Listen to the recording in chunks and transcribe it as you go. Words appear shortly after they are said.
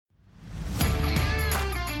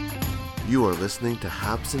You are listening to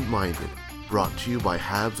Habsent Minded, brought to you by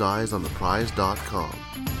HabsEyesOnThePrize.com.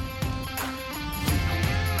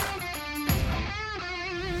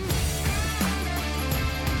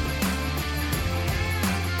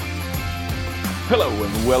 Hello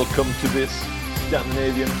and welcome to this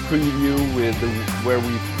Scandinavian preview where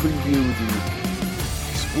we preview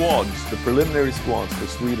the preliminary squads for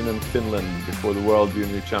Sweden and Finland before the World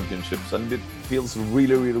Junior Championships. And it feels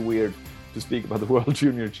really, really weird to speak about the World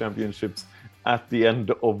Junior Championships at the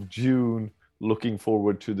end of June, looking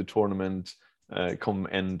forward to the tournament come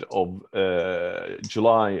end of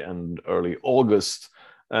July and early August.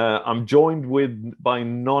 I'm joined by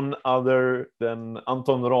none other than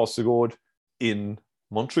Anton Rasegård in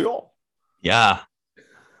Montreal. Yeah,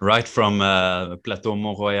 right from Plateau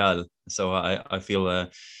Mont Royal. So I feel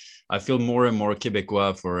more and more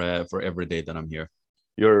Quebecois for every day that I'm here.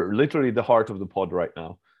 You're literally the heart of the pod right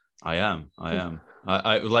now. I am.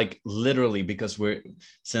 I like literally, because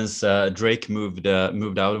since Drake moved out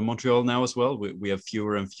of Montreal now as well. We have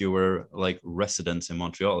fewer and fewer like residents in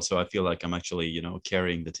Montreal. So I feel like I'm actually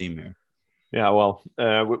carrying the team here. Yeah, well,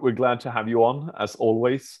 we're glad to have you on as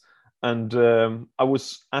always. And I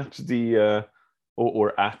was at the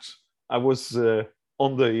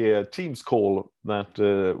on the Teams call that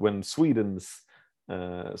when Sweden's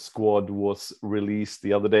squad was released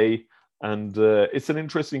the other day, and it's an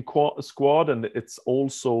interesting squad, and it's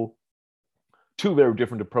also two very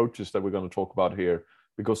different approaches that we're going to talk about here,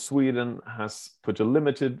 because Sweden has put a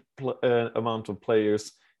limited amount of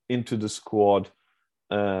players into the squad,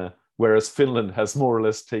 whereas Finland has more or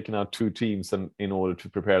less taken out two teams in order to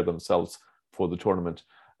prepare themselves for the tournament.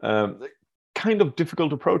 Kind of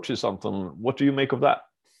difficult approaches, Anton. What do you make of that?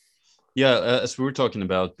 Yeah, as we were talking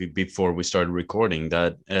about before we started recording,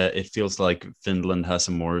 that it feels like Finland has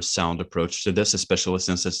a more sound approach to this, especially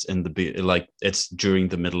since it's it's during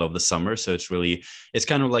the middle of the summer. So it's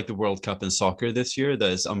kind of like the World Cup in soccer this year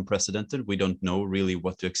that is unprecedented. We don't know really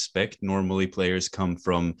what to expect. Normally players come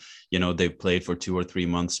from, they've played for 2 or 3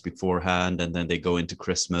 months beforehand, and then they go into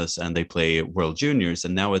Christmas and they play World Juniors.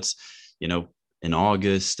 And now it's, in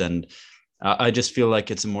August, and I just feel like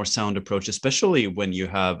it's a more sound approach, especially when you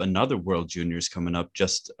have another World Juniors coming up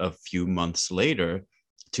just a few months later,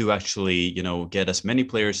 to actually, get as many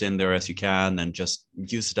players in there as you can and just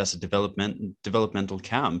use it as a developmental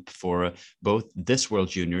camp for both this World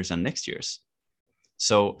Juniors and next year's.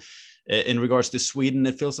 So in regards to Sweden,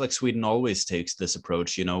 it feels like Sweden always takes this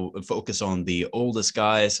approach, focus on the oldest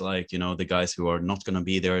guys, like, the guys who are not going to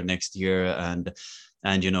be there next year, and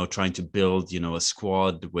trying to build, a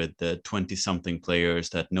squad with 20-something players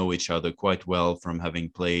that know each other quite well from having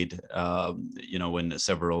played, in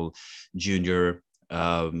several junior,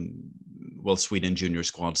 Sweden junior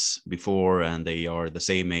squads before, and they are the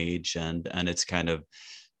same age, and it's kind of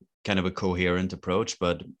a coherent approach.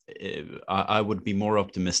 But I would be more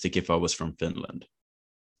optimistic if I was from Finland.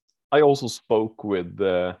 I also spoke with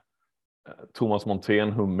Thomas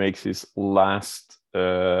Montén, who makes his last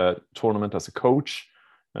tournament as a coach,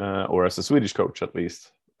 or as a Swedish coach at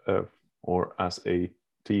least, or as a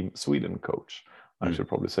Team Sweden coach. I should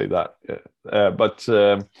probably say that. But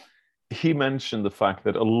he mentioned the fact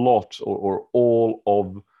that a lot or all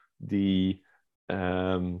of the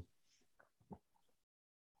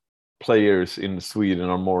players in Sweden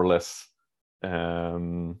are more or less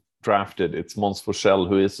drafted. It's Måns Forsell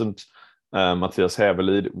who isn't. Mattias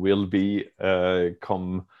Hävelid will be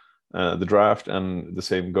come the draft, and the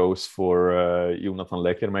same goes for Jonathan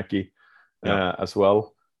Lekermäki as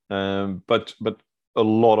well. But a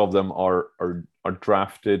lot of them are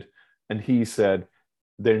drafted, and he said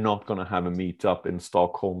they're not going to have a meetup in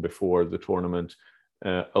Stockholm before the tournament.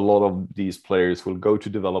 A lot of these players will go to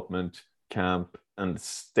development camp and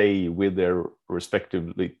stay with their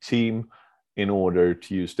respective team in order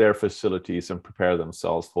to use their facilities and prepare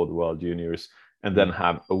themselves for the World Juniors, and then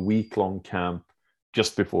have a week-long camp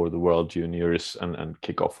just before the World Juniors and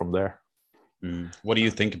kick off from there. What do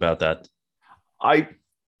you think about that?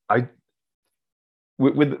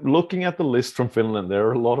 With looking at the list from Finland, there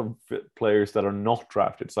are a lot of players that are not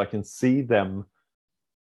drafted, so I can see them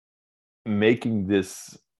making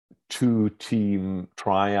this two-team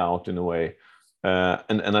tryout in a way,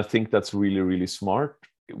 and I think that's really, really smart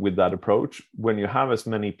with that approach. When you have as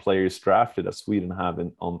many players drafted as Sweden have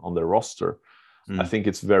on their roster, I think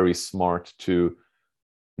it's very smart to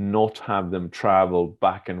not have them travel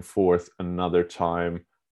back and forth another time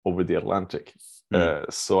over the Atlantic.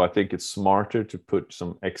 So I think it's smarter to put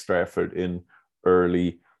some extra effort in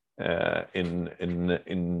early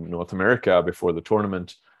in North America before the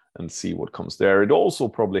tournament and see what comes there. It also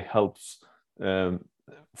probably helps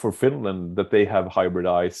for Finland that they have hybrid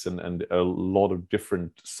ice and a lot of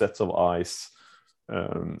different sets of ice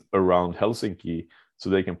around Helsinki, so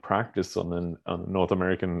they can practice on a North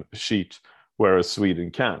American sheet, whereas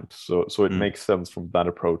Sweden can't. So it makes sense from that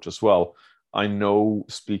approach as well. I know,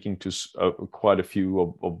 speaking to quite a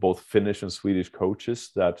few of both Finnish and Swedish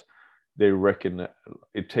coaches, that they reckon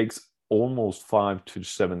it takes almost 5 to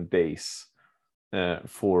 7 days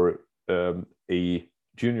for a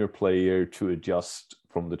junior player to adjust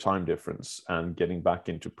from the time difference and getting back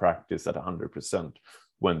into practice at 100%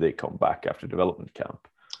 when they come back after development camp.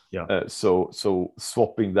 Yeah. So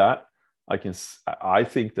swapping that, I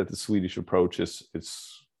think that the Swedish approach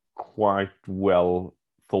is quite well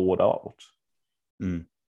thought out.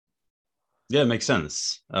 Yeah, it makes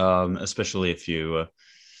sense. Especially if you,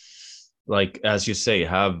 like, as you say,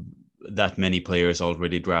 have that many players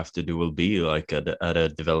already drafted who will be like at a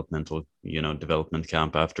developmental, development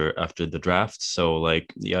camp after the draft. So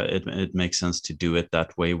like, yeah, it makes sense to do it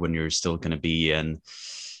that way when you're still going to be in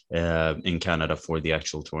Canada for the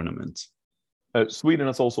actual tournament. Sweden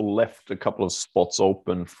has also left a couple of spots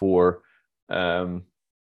open for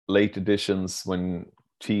late editions when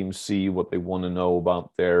teams see what they want to know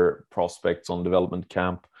about their prospects on development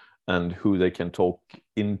camp and who they can talk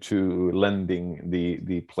into lending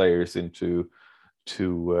the players into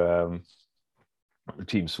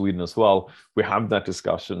Team Sweden as well. We have that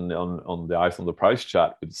discussion on the Ice on the Price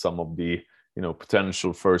chat with some of the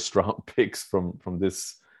potential first round picks from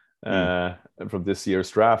this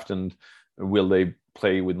year's draft, and will they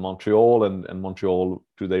play with Montreal, and Montreal,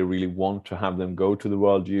 do they really want to have them go to the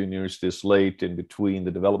World Juniors this late in between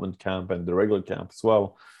the development camp and the regular camp as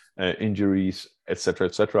well? Injuries, etc.,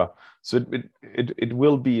 etc. So it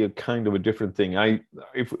will be a kind of a different thing.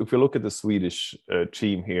 If you look at the Swedish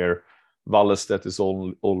team here, Wallestedt is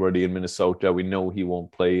already in Minnesota. We know he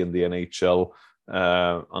won't play in the NHL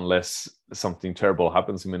unless something terrible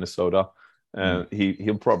happens in Minnesota.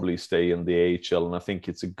 He'll probably stay in the AHL, and I think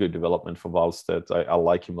it's a good development for Wallstedt. I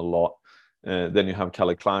like him a lot. Then you have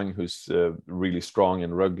Kalle Klang, who's really strong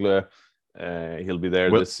in Rögle. He'll be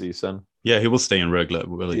there this season. Yeah, he will stay in Rögle,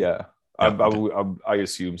 will he? Yeah, I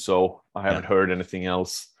assume so. I haven't heard anything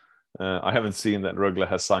else. I haven't seen that Rögle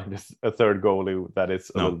has signed a third goalie that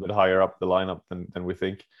is a little bit higher up the lineup than we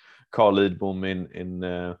think. Carl Lidbom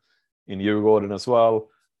in Djurgården as well.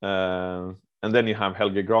 And then you have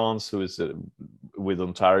Helge Grans, who is with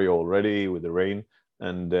Ontario already, with the Reign,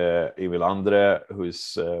 and Emil Andre, who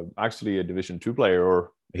is actually a Division 2 player.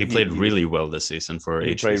 Or he played really well this season for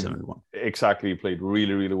HV71. Exactly, he played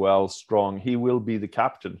really, really well, strong. He will be the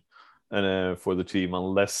captain for the team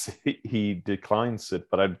unless he declines it.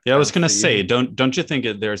 But I was going to say, don't you think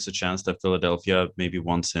there's a chance that Philadelphia maybe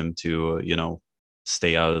wants him to,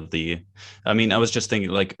 stay out of the... I mean, I was just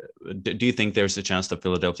thinking, like, do you think there's a chance that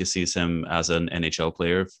Philadelphia sees him as an NHL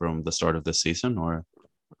player from the start of the season, or?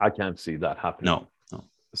 I can't see that happening. No.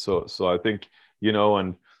 So I think,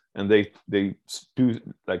 and they do,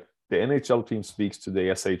 like, the NHL team speaks to the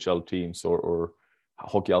SHL teams or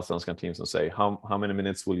Hockey Allsvenskan teams and say, how many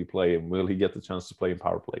minutes will you play, and will he get the chance to play in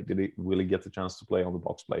power play? Will he get the chance to play on the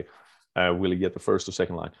box play? Will he get the first or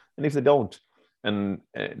second line? And if they don't, and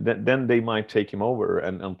then they might take him over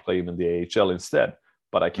and play him in the AHL instead.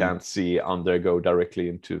 But I can't see Andre go directly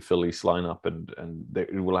into Philly's lineup, and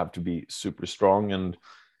it will have to be super strong. And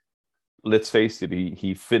let's face it,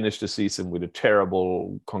 he finished the season with a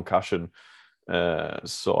terrible concussion.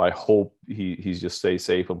 So I hope he just stays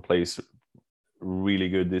safe and plays really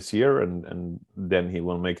good this year, and then he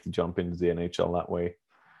will make the jump into the NHL that way.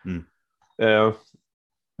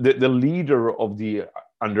 The leader of the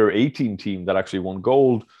under 18 team that actually won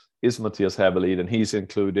gold is Matthias Hävelid, and he's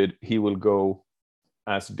included. He will go,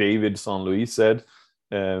 as David St. Louis said,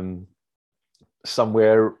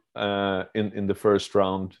 somewhere in the first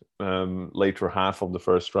round, later half of the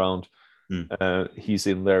first round. He's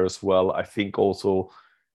in there as well. I think also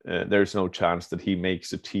there's no chance that he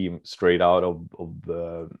makes a team straight out of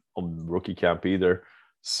rookie camp either.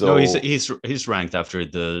 So no, he's ranked after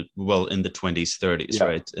in the 20s, 30s, yeah.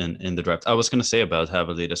 Right, in the draft. I was going to say about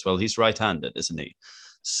Hävelid as well. He's right-handed, isn't he?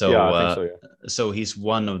 So yeah, I think so, yeah. So he's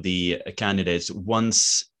one of the candidates.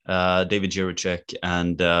 Once David Jiricek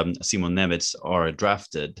and Simon Nemec are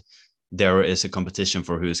drafted, there is a competition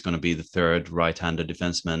for who's going to be the third right-handed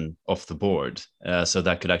defenseman off the board. So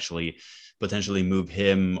that could actually potentially move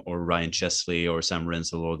him or Ryan Chesley or Sam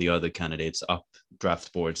Rinsel or the other candidates up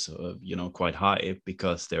draft boards, quite high,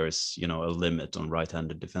 because there's, a limit on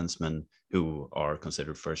right-handed defensemen who are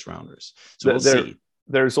considered first rounders. So we'll see.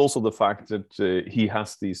 There's also the fact that he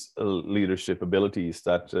has these leadership abilities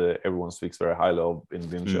that everyone speaks very highly of in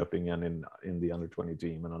Linköping and in the under-20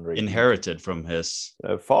 team and under-18. Inherited from his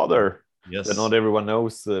father. Yes. That not everyone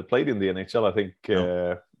knows played in the NHL. I think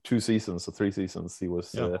 2 seasons or 3 seasons he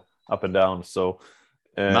was up and down. So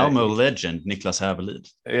Malmö legend Niklas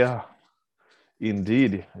Hävelid. Yeah,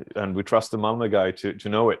 indeed, and we trust the Malmö guy to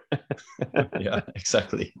know it. Yeah,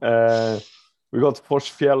 exactly. We got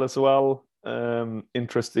Forsfjäll as well.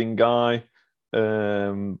 Interesting guy.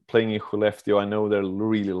 Playing in Skellefteå. I know they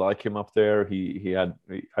really like him up there.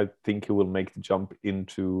 I think he will make the jump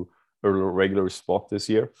into a regular spot this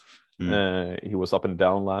year. He was up and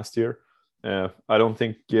down last year. I don't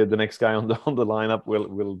think the next guy on the lineup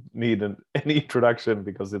will need any introduction,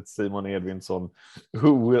 because it's Simon Edvinsson,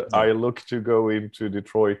 who I look to go into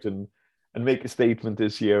Detroit and make a statement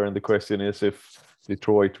this year. And the question is if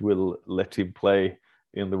Detroit will let him play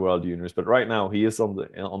in the World Juniors. But right now he is on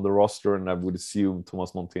the roster, and I would assume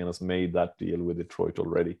Thomas Montén has made that deal with Detroit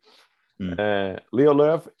already. Leo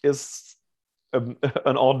Löw is an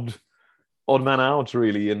odd man out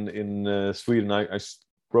really in Sweden. I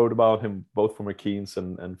wrote about him both for McKeens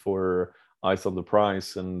and for Eyes on the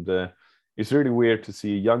Prize, and it's really weird to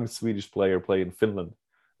see a young Swedish player play in Finland.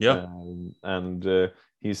 Yeah, and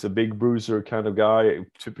he's a big bruiser kind of guy,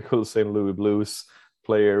 typical St. Louis Blues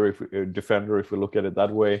player, defender, if we look at it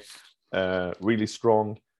that way. Really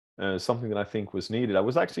strong, something that I think was needed. I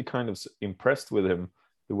was actually kind of impressed with him,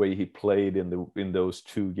 the way he played in those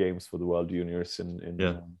 2 games for the World Juniors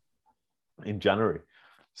in January.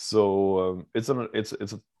 So it's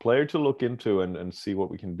a player to look into and see what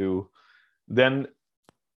we can do. Then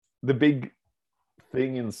the big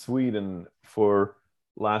thing in Sweden for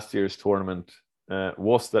last year's tournament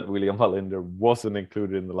was that William Wallinder wasn't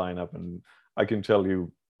included in the lineup, and I can tell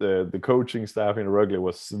you the coaching staff in Rögle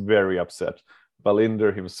was very upset.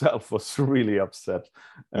 Wallinder himself was really upset,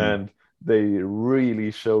 and they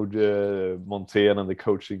really showed Montén and the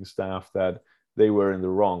coaching staff that they were in the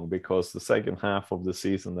wrong, because the second half of the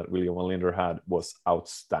season that William Wallinder had was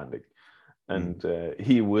outstanding. And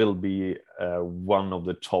he will be one of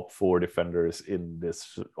the top 4 defenders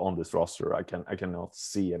on this roster. I cannot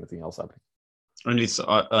see anything else happening. And it's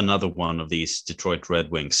another one of these Detroit Red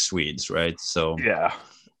Wings Swedes, right? So yeah.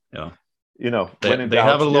 You know, they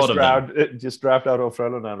have a lot of them. Just draft out of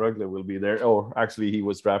Frölunda and Rögle will be there. Or actually, he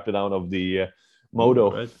was drafted out of the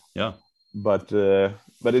Modo. Right. Yeah. But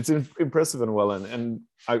it's impressive and well. And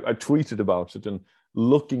I tweeted about it, and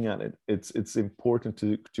looking at it, it's important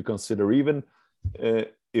to consider, even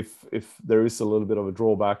if there is a little bit of a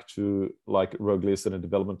drawback to like Rögle is in a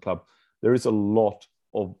development club, there is a lot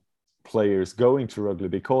of players going to Rögle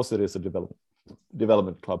because it is a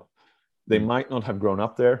development club. They might not have grown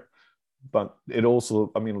up there, but it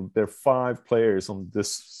also, I mean, there are 5 players on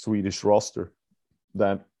this Swedish roster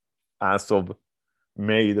that, as of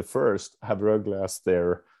May the 1st, have Rögle as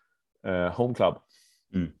their home club.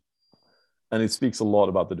 And it speaks a lot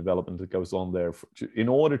about the development that goes on there in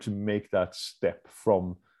order to make that step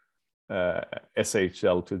from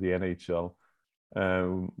SHL to the NHL.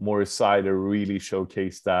 Morris Seider really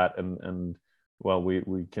showcased that, and well,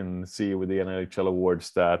 we can see with the NHL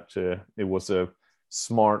awards that it was a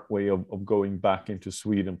smart way of going back into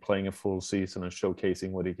Sweden, playing a full season and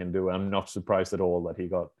showcasing what he can do. I'm not surprised at all that he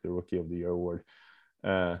got the Rookie of the Year award.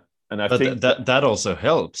 And I think that also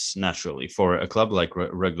helps naturally for a club like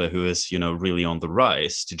Rögle, who is, really on the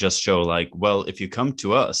rise, to just show like, well, if you come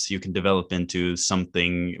to us, you can develop into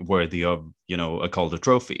something worthy of, a Calder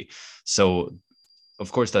Trophy. So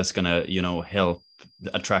of course that's going to, help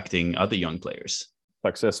attracting other young players.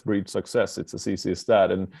 Success breeds success. It's as easy as that.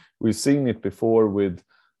 And we've seen it before with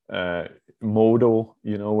Modo,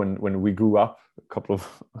 when we grew up a couple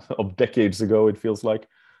of decades ago, it feels like.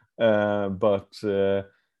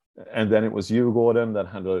 And then it was Djurgården that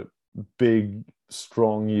had a big,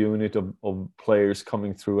 strong unit of players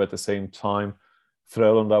coming through at the same time.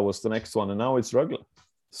 Frölunda was the next one, and now it's Rögle.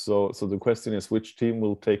 So the question is, which team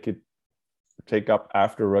will take up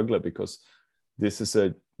after Rögle? Because this is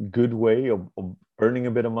a good way of earning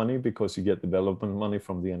a bit of money, because you get development money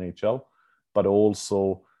from the NHL, but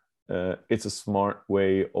also it's a smart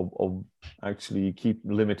way of actually keep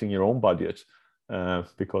limiting your own budget.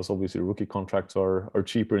 Because obviously rookie contracts are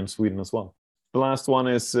cheaper in Sweden as well. The last one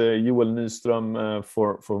is Joel Nyström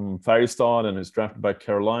from Färjestad, and is drafted by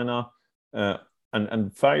Carolina.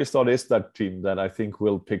 And Färjestad is that team that I think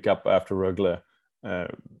will pick up after Rögle.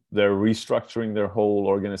 They're restructuring their whole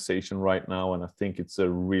organization right now, and I think it's a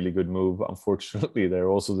really good move. Unfortunately, they're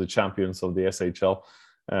also the champions of the SHL,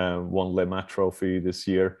 won Le Mat Trophy this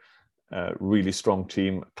year. Really strong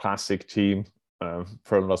team, classic team.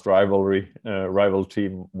 Frölunda's rival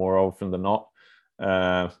team more often than not.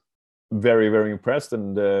 Very, very impressed.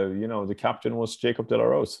 And, the captain was Jacob De La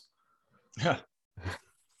Rose. Yeah.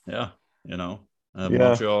 Yeah. Yeah.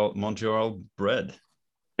 Montreal bred.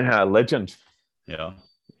 Yeah, legend. Yeah.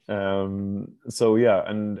 So yeah,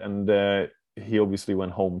 and he obviously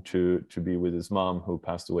went home to be with his mom, who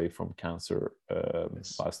passed away from cancer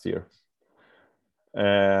last year.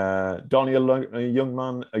 Daniel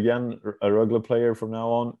Ljungman, again, a regular player from now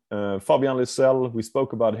on. Fabian Lysell, we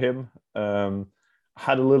spoke about him.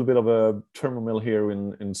 Had a little bit of a turmoil here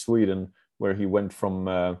in Sweden, where he went from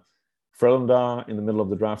Frölunda in the middle of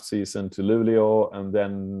the draft season to Luleå, and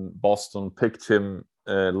then Boston picked him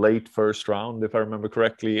late first round, if I remember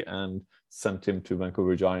correctly, and sent him to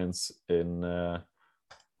Vancouver Giants in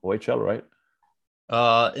OHL, right?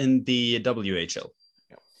 In the WHL.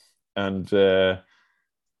 Yeah. And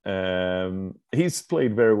he's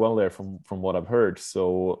played very well there from what I've heard.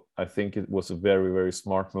 So I think it was a very, very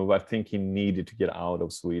smart move. I think he needed to get out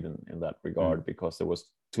of Sweden in that regard, because there was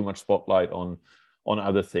too much spotlight on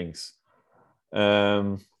other things.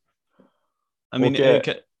 I mean,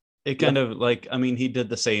 okay. It kind of like, I mean, he did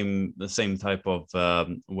the same type of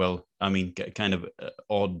kind of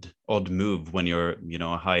odd move when you're,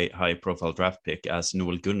 a high profile draft pick, as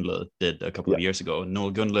Noel Gunle did a couple of years ago.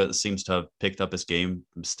 Noel Gunle seems to have picked up his game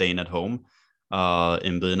staying at home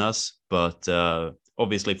in Brynäs, but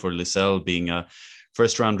obviously for Lysell being a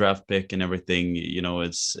first round draft pick and everything,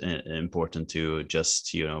 it's important to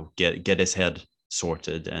just get his head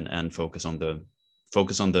sorted and focus on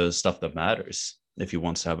the stuff that matters if he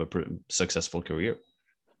wants to have a successful career.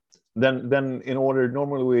 Then in order,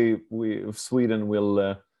 normally we Sweden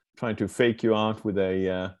will try to fake you out with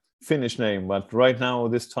a Finnish name, but right now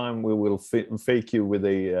this time we will fake you with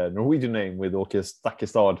a Norwegian name, with Åke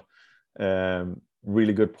Stakkestad.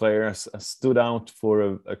 Really good players, stood out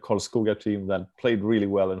for a Karlskoga team that played really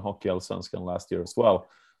well in Hockeyallsvenskan last year as well.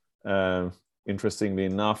 Interestingly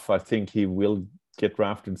enough, I think he will get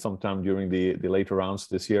drafted sometime during the later rounds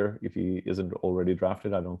this year, if he isn't already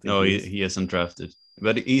drafted. I don't think. No, he isn't drafted,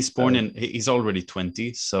 but he's born he's already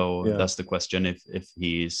 20, so that's the question. If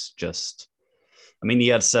he's just, I mean, he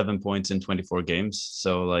had 7 points in 24 games,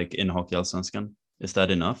 so like in Hockeyallsvenskan, is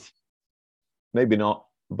that enough? Maybe not,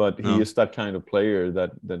 but he is that kind of player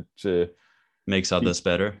that makes others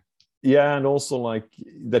better. Yeah, and also like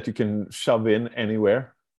that you can shove in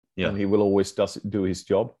anywhere, and he will always do his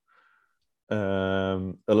job.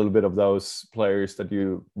 A little bit of those players that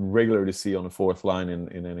you regularly see on the fourth line in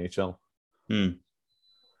NHL.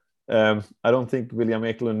 I don't think William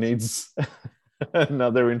Ekelund needs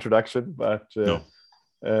another introduction, but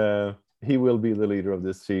he will be the leader of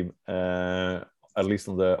this team, at least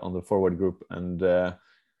on the forward group. And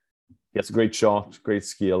he has a great shot, great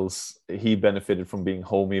skills. He benefited from being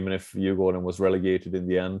home, even if Djurgården was relegated in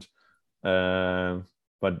the end.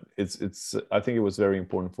 But it's I think it was very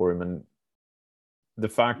important for him. And the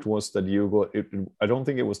fact was that I don't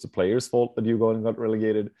think it was the players' fault that Djurgården got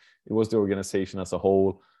relegated. It was the organization as a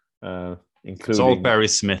whole, including. It's all Barry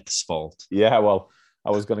Smith's fault. Yeah, well,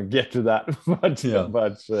 I was going to get to that, but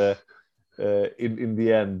in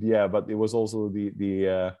the end, but it was also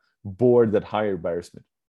the board that hired Barry Smith.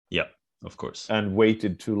 Yeah, of course. And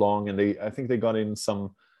waited too long, and I think they got in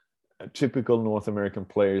some typical North American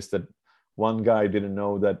players that one guy didn't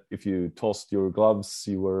know that if you tossed your gloves,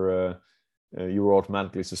 you were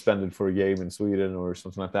automatically suspended for a game in Sweden or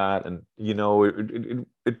something like that. And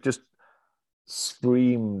it just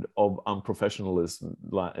screamed of unprofessionalism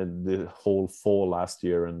the whole fall last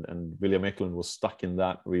year, and William Ekelund was stuck in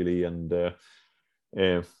that really, and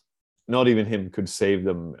not even him could save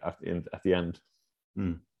them at the end.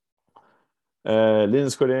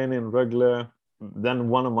 Linus Sjödin in Rögle, then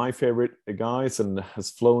one of my favorite guys, and has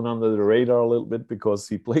flown under the radar a little bit because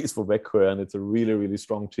he plays for Växjö and it's a really, really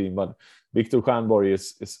strong team. But Victor Stjernborg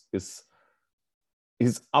is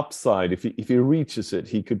his upside. If he reaches it,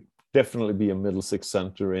 he could definitely be a middle six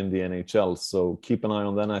center in the NHL. So keep an eye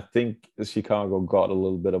on that. I think Chicago got a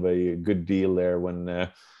little bit of a good deal there when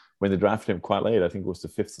they drafted him quite late. I think it was the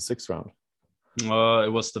 5th or 6th round.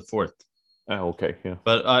 It was the 4th. Okay, yeah.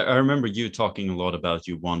 But I remember you talking a lot about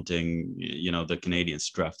you wanting, the Canadians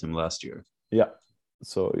to draft him last year. Yeah.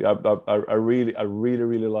 So I really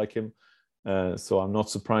like him. So I'm not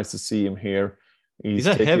surprised to see him here.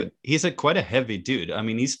 He's quite a heavy dude. I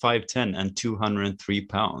mean, he's 5'10" and 203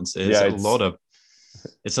 pounds. It's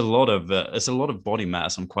a lot of body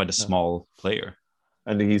mass on quite a small player.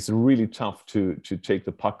 And he's really tough to take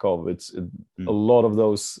the puck off. A lot of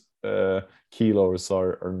those kilos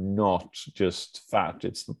are not just fat,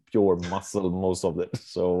 it's pure muscle, most of it.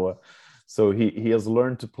 So So he has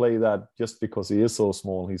learned to play that just because he is so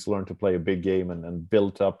small. He's learned to play a big game and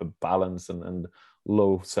built up a balance and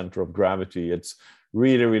low center of gravity. It's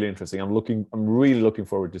really, really interesting. I'm really looking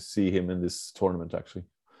forward to see him in this tournament, actually.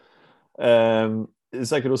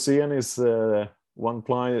 Zakir Hossein is one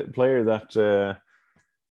player that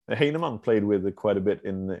Heinemann played with quite a bit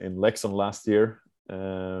in Leksand last year.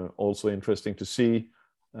 Also interesting to see.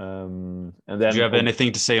 And then, do you have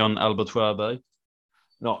anything to say on Albert Sjöberg?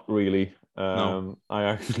 Not really. No. I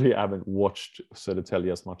actually haven't watched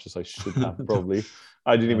Södertälje as much as I should have, probably.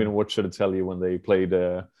 I didn't even watch Södertälje when they played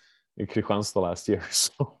in Kristianstad last year.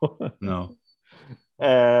 So. No.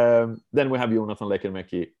 Then we have Jonathan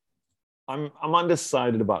Lekkerimäki. I'm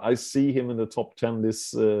undecided about. I see him in the top 10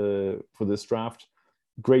 for this draft.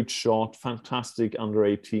 Great shot, fantastic under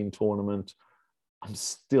 18 tournament. I'm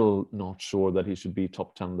still not sure that he should be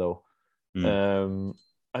top 10 though.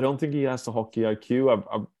 I don't think he has the hockey IQ.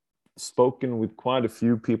 I've spoken with quite a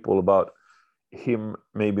few people about him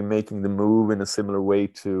maybe making the move in a similar way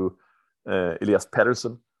to Elias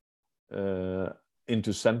Pettersson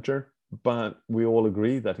into center, but we all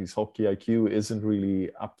agree that his hockey IQ isn't really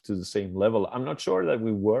up to the same level. I'm not sure that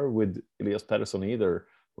we were with Elias Pettersson either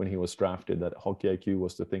when he was drafted, that hockey IQ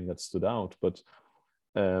was the thing that stood out, but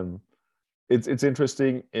it's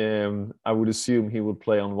interesting. I would assume he will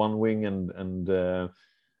play on one wing and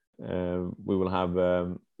we will have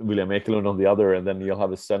William Ekelund on the other, and then you'll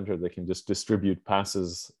have a center that can just distribute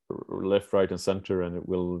passes left, right, and center, and it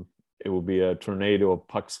will be a tornado of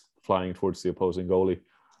pucks flying towards the opposing goalie.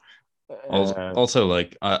 Also,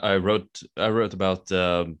 like I wrote about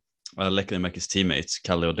Lekkerimäki's teammates,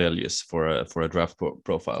 Kalle Odelius, for a draft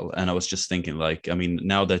profile, and I was just thinking, like, I mean,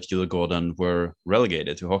 now that Djurgården were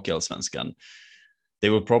relegated to Hockeyallsvenskan, they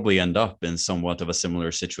will probably end up in somewhat of a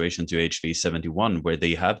similar situation to HV71, where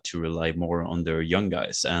they have to rely more on their young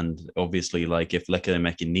guys. And obviously, like, if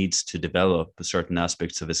Lekkerimäki needs to develop certain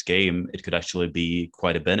aspects of his game, it could actually be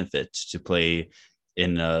quite a benefit to play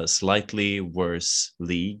in a slightly worse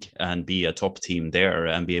league and be a top team there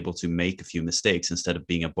and be able to make a few mistakes instead of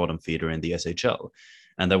being a bottom feeder in the SHL.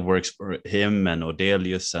 And that works for him and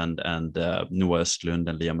Odelius and Noah Östlund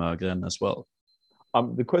and Liam Ögren as well.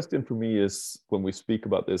 The question for me is, when we speak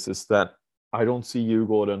about this, is that I don't see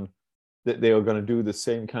Djurgården, that they are going to do the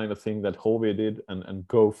same kind of thing that HV did and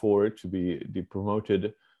go for it to be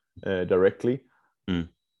promoted directly.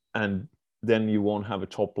 And then you won't have a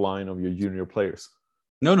top line of your junior players.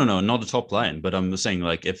 No, not a top line, but I'm saying,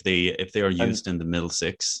 like, if they are used in the middle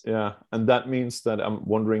six. Yeah, and that means that I'm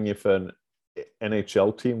wondering if an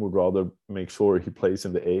NHL team would rather make sure he plays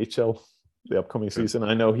in the AHL the upcoming season.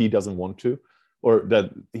 I know he doesn't want to, or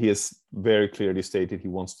that he has very clearly stated he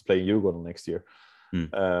wants to play Djurgården next year.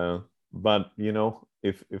 But you know,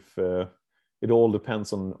 if it all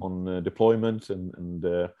depends on deployment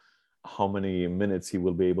and how many minutes he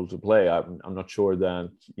will be able to play. I'm not sure that,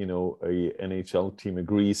 you know, a NHL team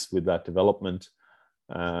agrees with that development.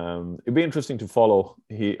 It'd be interesting to follow.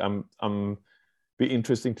 I'm be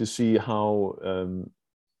interesting to see how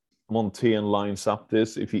Montén lines up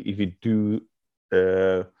this. If he do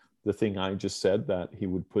the thing I just said, that he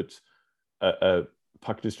would put a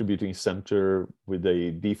puck distributing center with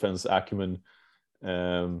a defense acumen.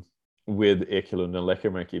 With Ekelund and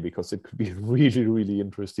Lekkerimäki, because it could be really, really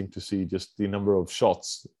interesting to see just the number of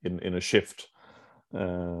shots in a shift,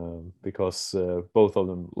 because both of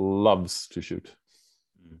them loves to shoot,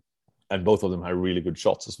 and both of them have really good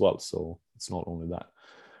shots as well. So it's not only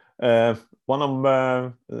that. One of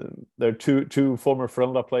there are two former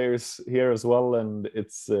Frölunda players here as well, and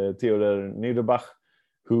it's Theodor Niederbach,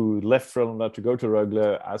 who left Frölunda to go to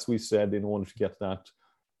Rögle, as we said, in order to get that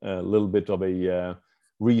little bit of a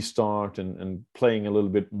restart and playing a little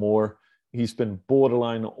bit more. He's been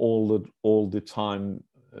borderline all the time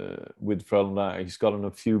with Frölunda. He's gotten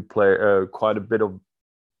a few quite a bit of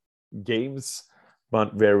games,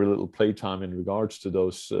 but very little play time in regards to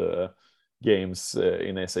those games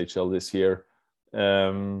in SHL this year.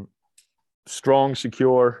 Strong,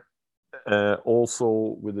 secure,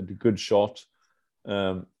 also with a good shot.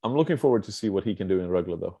 I'm looking forward to see what he can do in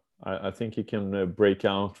Rögle, though. I think he can break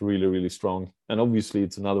out really, really strong. And obviously,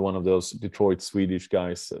 it's another one of those Detroit Swedish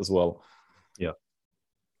guys as well. Yeah.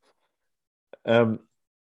 And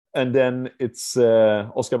then it's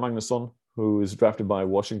Oscar Magnusson, who is drafted by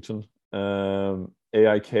Washington.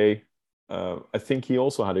 AIK. I think he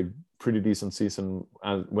also had a pretty decent season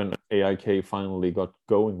when AIK finally got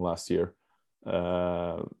going last year.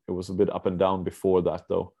 It was a bit up and down before that,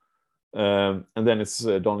 though. And then it's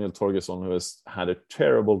Daniel Torgesson, who has had a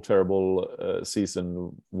terrible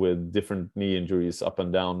season with different knee injuries up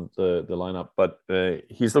and down the lineup. But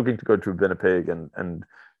he's looking to go to Winnipeg and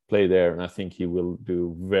play there, and I think he will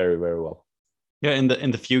do very, very well. Yeah, in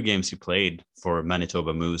the few games he played for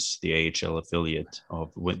Manitoba Moose, the AHL affiliate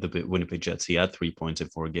of the Winnipeg Jets, he had 3 points in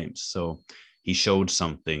 4 games. So he showed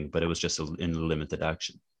something, but it was just in limited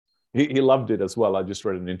action. He loved it as well. I just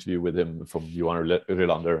read an interview with him from Johan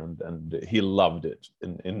Rylander, and he loved it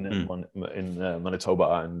in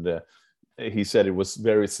Manitoba, and he said it was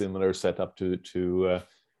very similar setup to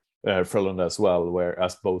Frölunda as well,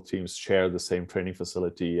 whereas both teams share the same training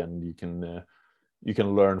facility, and you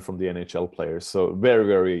can learn from the NHL players. So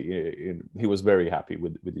he was very happy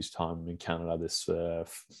with his time in Canada this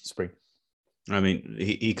spring. I mean,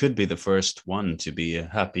 he could be the first one to be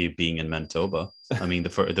happy being in Manitoba. I mean,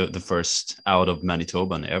 the first out of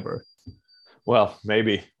Manitoban ever. Well,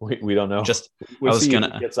 maybe we don't know. We'll see if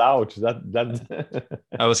it gets out.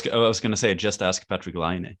 I was gonna say, just ask Patrick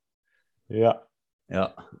Laine. Yeah.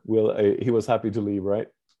 Well, he was happy to leave, right?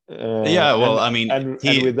 Yeah. Well, and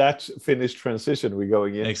with that Finnish transition, we're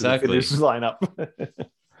going into the Finnish lineup.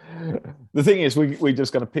 The thing is, we're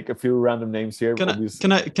just going to pick a few random names here.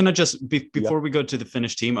 Can I just before we go to the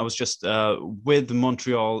Finnish team, I was just with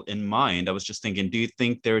Montreal in mind. I was just thinking, do you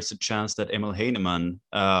think there is a chance that Emil Heineman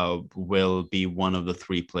will be one of the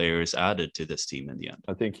 3 players added to this team in the end?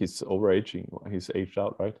 I think he's overaging. He's aged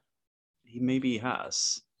out, right?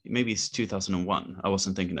 Maybe it's 2001. I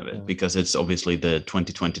wasn't thinking of it because it's obviously the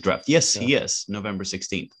 2020 draft. Yes, he is November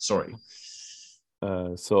 16th. Sorry.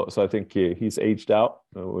 So I think he's aged out,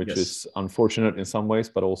 which is unfortunate in some ways,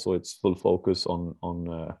 but also it's full focus on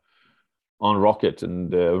Rocket,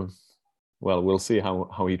 and we'll see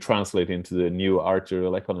how he translates into the new Arthur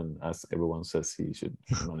Lekkonen, as everyone says he should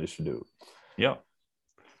manage to do. Yeah.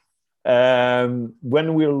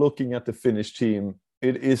 When we're looking at the Finnish team,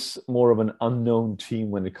 it is more of an unknown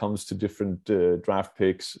team when it comes to different draft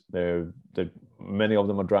picks. Many of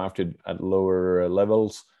them are drafted at lower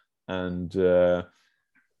levels. And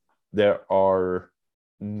there are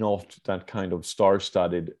not that kind of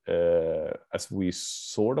star-studded as we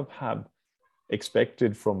sort of have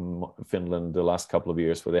expected from Finland the last couple of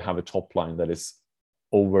years, where they have a top line that is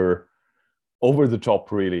over the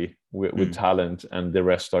top, really, with talent, and the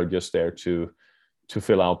rest are just there to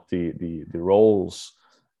fill out the roles.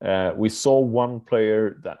 We saw one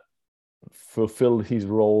player that fulfilled his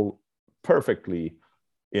role perfectly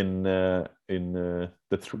in the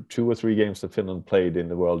 2 or 3 games that Finland played in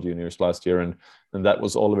the World Juniors last year, and that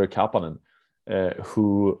was Oliver Kapanen,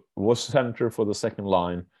 who was center for the second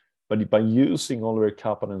line, but by using Oliver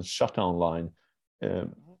Kapanen's shutdown line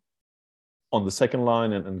on the second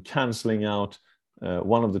line and canceling out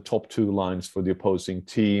one of the top 2 lines for the opposing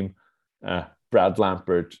team, Brad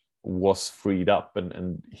Lampert was freed up,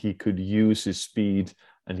 and he could use his speed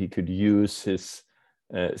and he could use his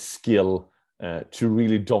skill to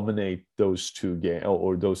really dominate those 2 games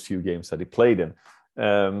or those few games that he played in.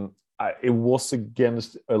 It was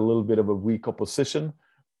against a little bit of a weak opposition,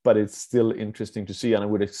 but it's still interesting to see, and I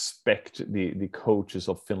would expect the coaches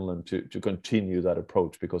of Finland to continue that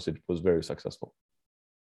approach because it was very successful.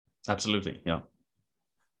 Absolutely, yeah.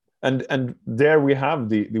 And there we have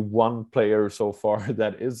the one player so far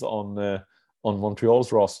that is on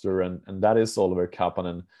Montreal's roster, and that is Oliver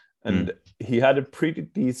Kapanen, and he had a pretty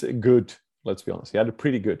good. Let's be honest, he had a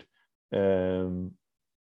pretty good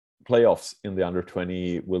playoffs in the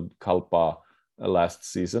under-20 with Kalpa last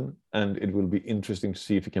season, and it will be interesting to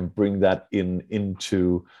see if he can bring that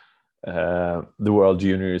into the World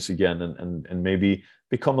Juniors again, and maybe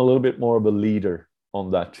become a little bit more of a leader on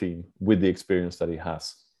that team with the experience that he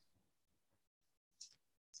has.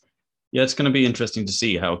 Yeah, it's going to be interesting to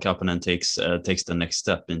see how Kapanen takes the next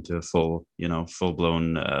step into a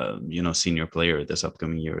full-blown senior player this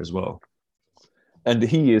upcoming year as well. And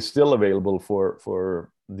he is still available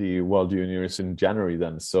for the World Juniors in January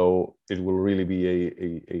then. So it will really be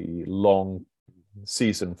a long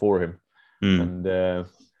season for him. And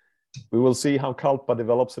we will see how Kalpa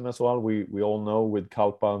develops him as well. We all know with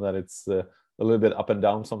Kalpa that it's a little bit up and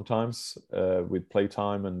down sometimes with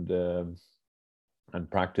playtime and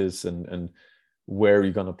practice and where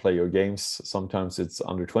you're going to play your games. Sometimes it's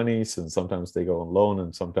under 20s, and sometimes they go on loan,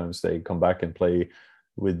 and sometimes they come back and play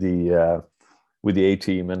with the A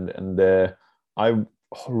team, and I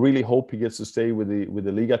really hope he gets to stay with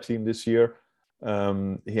the Liga team this year.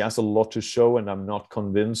 He has a lot to show, and I'm not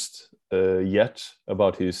convinced yet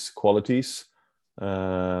about his qualities.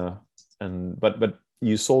 But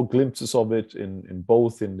you saw glimpses of it in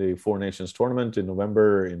both in the Four Nations tournament in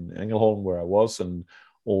November in Ängelholm, where I was, and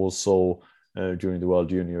also during the World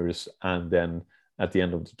Juniors, and then at the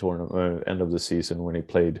end of the tournament, end of the season, when he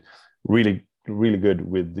played really good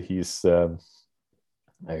with his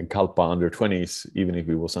Kalpa under 20s, even if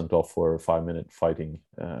he was sent off for a 5-minute fighting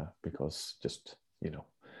because just, he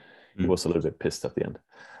was a little bit pissed at the end.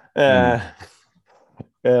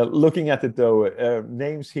 Looking at it though,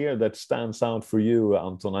 names here that stands out for you,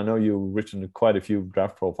 Anton. I know you've written quite a few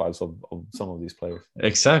draft profiles of some of these players.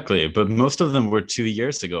 Exactly, but most of them were 2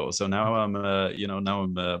 years ago. So now I'm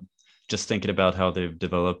just thinking about how they've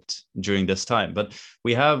developed during this time. But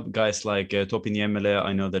we have guys like Topi Niemele.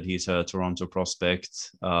 I know that he's a Toronto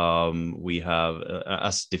prospect. We have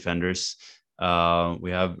as defenders.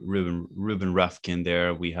 We have Ruben Rafkin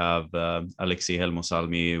there. We have Alexei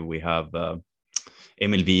Helmosalmi. We have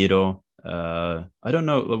Emil Viro. I don't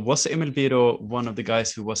know. Was Emil Viro one of the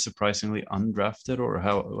guys who was surprisingly undrafted, or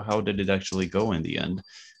how did it actually go in the end?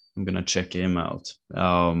 I'm gonna check him out.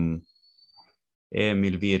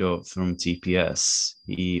 Emil Viro from TPS.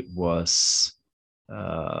 He was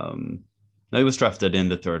he was drafted in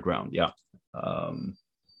the 3rd round. Yeah.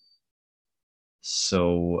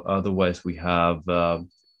 So otherwise, we have a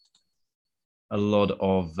lot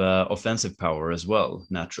of offensive power as well,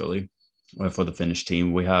 naturally, for the Finnish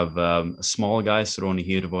team. We have small guys, Roni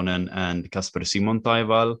Hirvonen and Kasper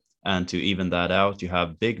Simontaival. And to even that out, you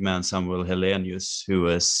have big man Samuel Helenius, who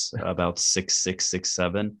is about 6'6",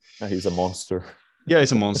 6'7". He's a monster. Yeah,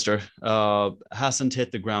 he's a monster. Hasn't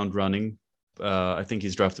hit the ground running. I think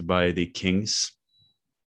he's drafted by the Kings.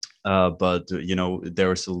 But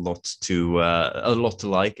there's a lot to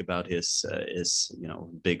like about his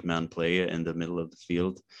big man play in the middle of the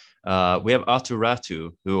field. We have Aatu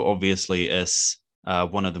Räty, who obviously is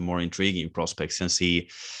one of the more intriguing prospects, since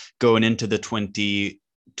he going into the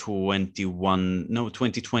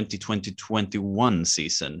 2020-2021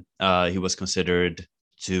 season, he was considered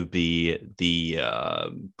to be the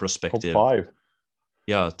prospective top 5.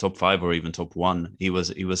 Yeah, top 5 or even top 1. He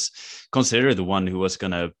was considered the one who was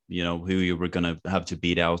gonna, who you were gonna have to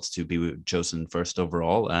beat out to be chosen first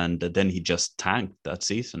overall, and then he just tanked that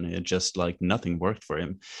season. It just nothing worked for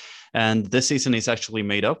him, and this season he's actually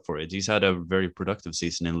made up for it. He's had a very productive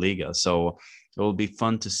season in Liga, so it will be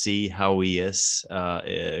fun to see how he is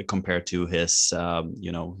compared to his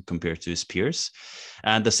peers.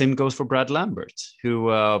 And the same goes for Brad Lambert, who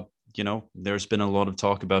there's been a lot of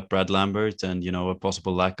talk about Brad Lambert and, a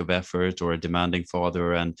possible lack of effort or a demanding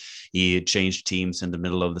father. And he changed teams in the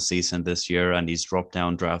middle of the season this year, and he's dropped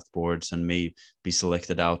down draft boards and may be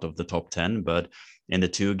selected out of the top 10. But in the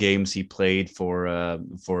 2 games he played for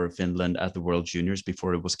Finland at the World Juniors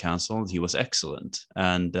before it was canceled, he was excellent.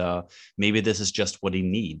 And maybe this is just what he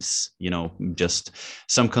needs, just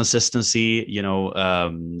some consistency.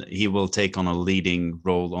 He will take on a leading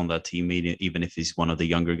role on that team, even if he's one of the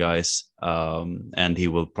younger guys. And he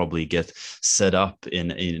will probably get set up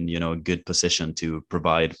in a good position to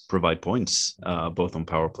provide points, both on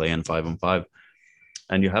power play and 5-on-5.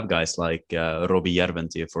 And you have guys like Robbie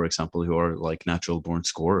Järventie, for example, who are natural born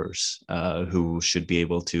scorers, who should be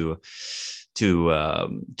able to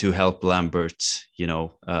help Lambert,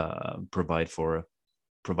 provide for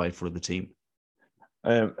the team.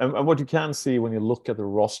 And what you can see when you look at the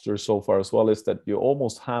roster so far as well is that you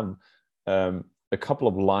almost have a couple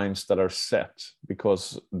of lines that are set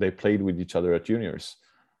because they played with each other at juniors.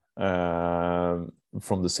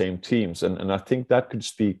 From the same teams, and I think that could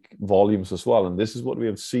speak volumes as well. And this is what we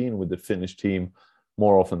have seen with the Finnish team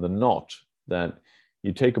more often than not, that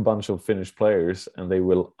you take a bunch of Finnish players and they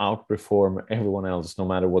will outperform everyone else, no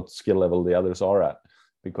matter what skill level the others are at,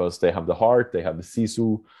 because they have the heart, they have the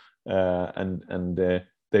sisu, and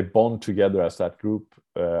they bond together as that group,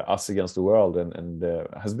 us against the world, and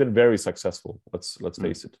has been very successful. Let's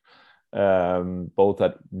face it. Both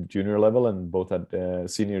at junior level and both at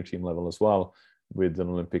senior team level as well, with an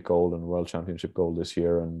Olympic gold and World Championship gold this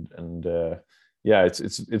year, and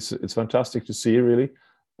it's fantastic to see, really,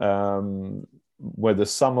 where the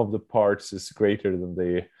sum of the parts is greater than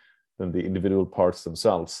the individual parts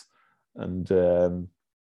themselves, and the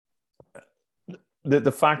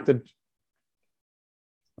fact that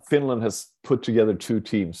Finland has put together 2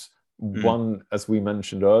 teams, one, as we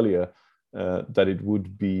mentioned earlier, that it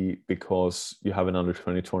would be because you have an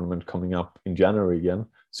under-20 tournament coming up in January again,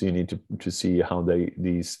 so you need to see how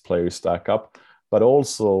these players stack up, but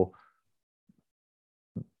also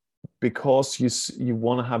because you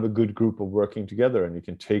want to have a good group of working together, and you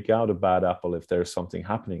can take out a bad apple if there's something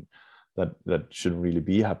happening that shouldn't really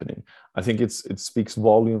be happening. I think it speaks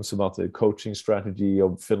volumes about the coaching strategy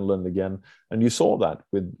of Finland again, and you saw that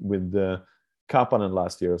with Kapanen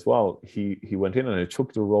last year as well. He went in and he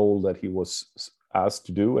took the role that he was asked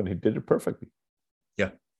to do, and he did it perfectly.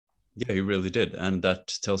 Yeah, he really did. And that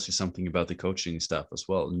tells you something about the coaching staff as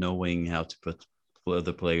well, knowing how to put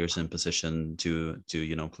the players in position to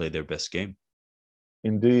play their best game.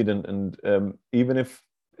 Indeed, and even if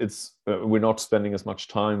it's we're not spending as much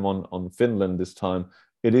time on Finland this time,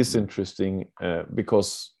 it is interesting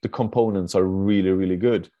because the components are really, really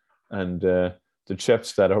good, and the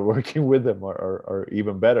chefs that are working with them are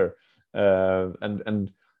even better.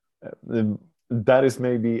 And that is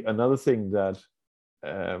maybe another thing that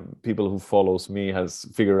people who follows me has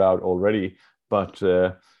figured out already. But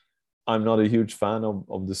I'm not a huge fan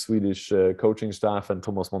of the Swedish coaching staff and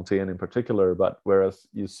Thomas Montén in particular. But whereas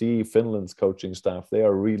you see Finland's coaching staff, they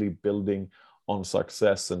are really building on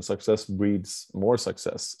success, and success breeds more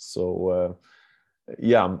success. So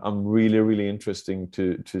yeah, I'm really, really interesting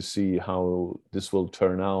to see how this will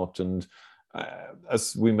turn out. And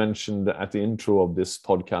as we mentioned at the intro of this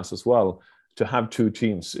podcast as well, to have two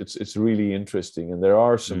teams, it's really interesting, and there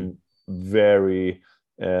are some very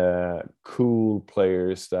cool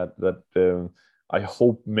players that I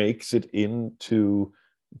hope makes it into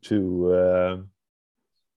the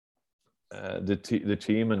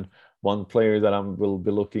team. And one player that I will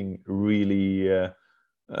be looking really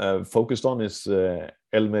focused on is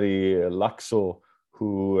Elmeri Laakso,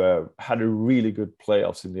 who had a really good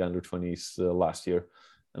playoffs in the under-20s last year.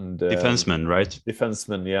 And defenseman, right?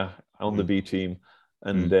 Defenseman, yeah, on the B team.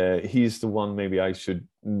 And he's the one maybe I should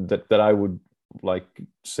that I would like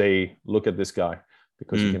say, look at this guy,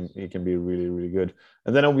 because he can be really, really good.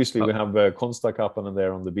 And then obviously we have Konsta Kapanen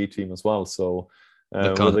there on the B team as well. So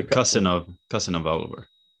the cousin of Oliver.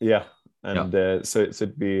 Yeah, and so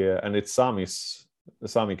it'd be and it's Sami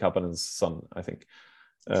Kapanen's son, I think.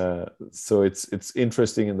 So it's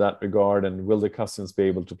interesting in that regard. And will the cousins be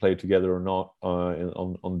able to play together or not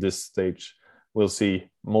on this stage? We'll see.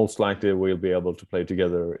 Most likely we'll be able to play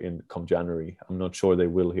together come January. I'm not sure they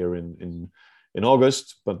will here in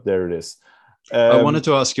August, but there it is. I wanted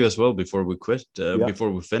to ask you as well before we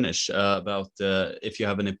before we finish, about if you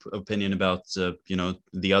have any opinion about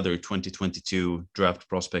the other 2022 draft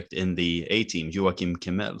prospect in the A team, Joakim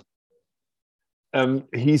Kemell.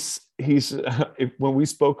 He's when we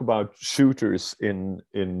spoke about shooters in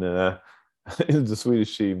the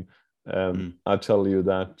Swedish team, I'll tell you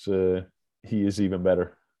that he is even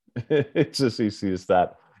better. It's as easy as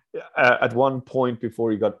that. At one point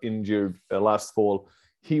before he got injured last fall,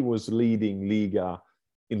 he was leading Liga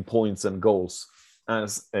in points and goals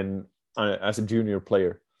as a junior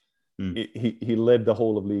player. He led the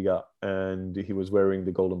whole of Liga, and he was wearing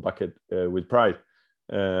the golden bucket with pride.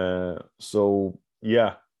 So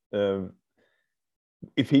yeah,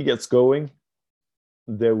 if he gets going,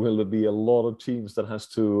 there will be a lot of teams that has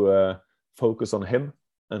to focus on him,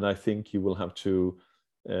 and I think he will have to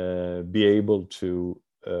be able to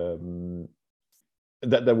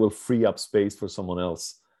that will free up space for someone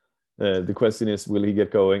else. The question is, will he get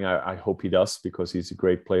going? I hope he does, because he's a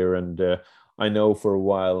great player, and I know for a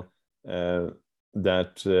while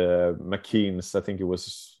that McKean's, I think it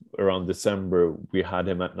was around December, we had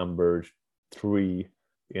him at number 3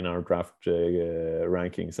 in our draft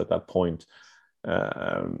rankings at that point.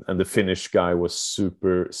 And the Finnish guy was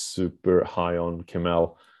super, super high on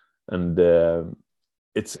Kemell. And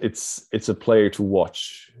it's a player to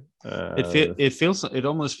watch. It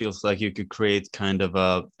almost feels like you could create kind of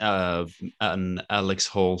an Alex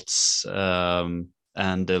Holtz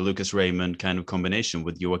and Lucas Raymond kind of combination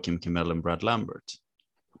with Joakim Kemell and Brad Lambert.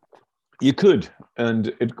 You could,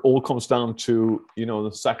 and it all comes down to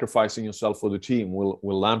sacrificing yourself for the team. Will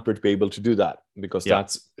Lambert be able to do that? Because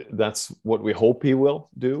that's what we hope he will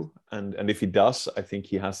do. And if he does, I think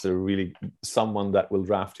he has someone that will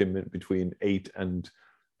draft him in between 8 and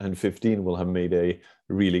 15 will have made a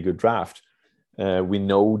really good draft. We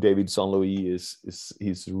know David Saint-Louis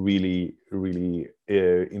he's really, really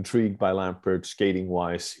intrigued by Lampert skating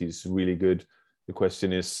wise. He's really good. The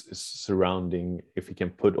question is surrounding if he can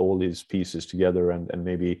put all these pieces together and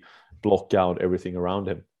maybe block out everything around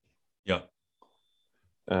him. Yeah.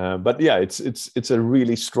 But yeah, it's a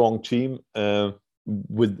really strong team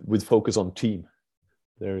with focus on team.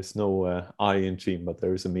 There is no I in team, but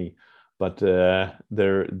there is a me. But the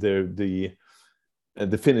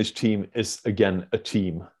Finnish team is again a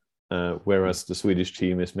team, whereas the Swedish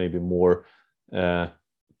team is maybe more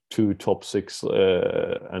 2 top 6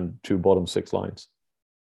 and 2 bottom 6 lines,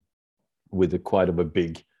 with quite of a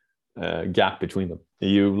big gap between them.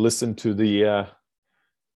 You listen to the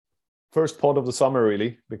first pod of the summer,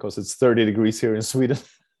 really, because it's 30 degrees here in Sweden,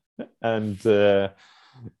 and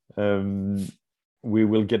we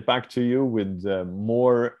will get back to you with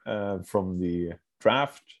more from the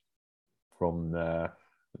draft from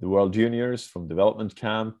the World Juniors, from development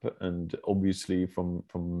camp, and obviously from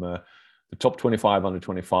the top 25 under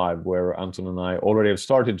 25, where Anton and I already have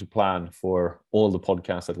started to plan for all the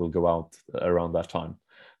podcasts that will go out around that time.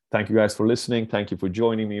 Thank you guys for listening. Thank you for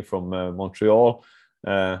joining me from Montreal.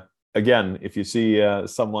 Again, if you see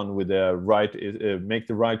someone with a make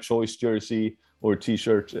the right choice jersey or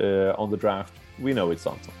t-shirt on the draft, we know it's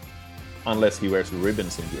Anton. Unless he wears the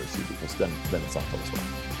ribbons in jersey, because then it's Anton as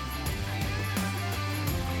well.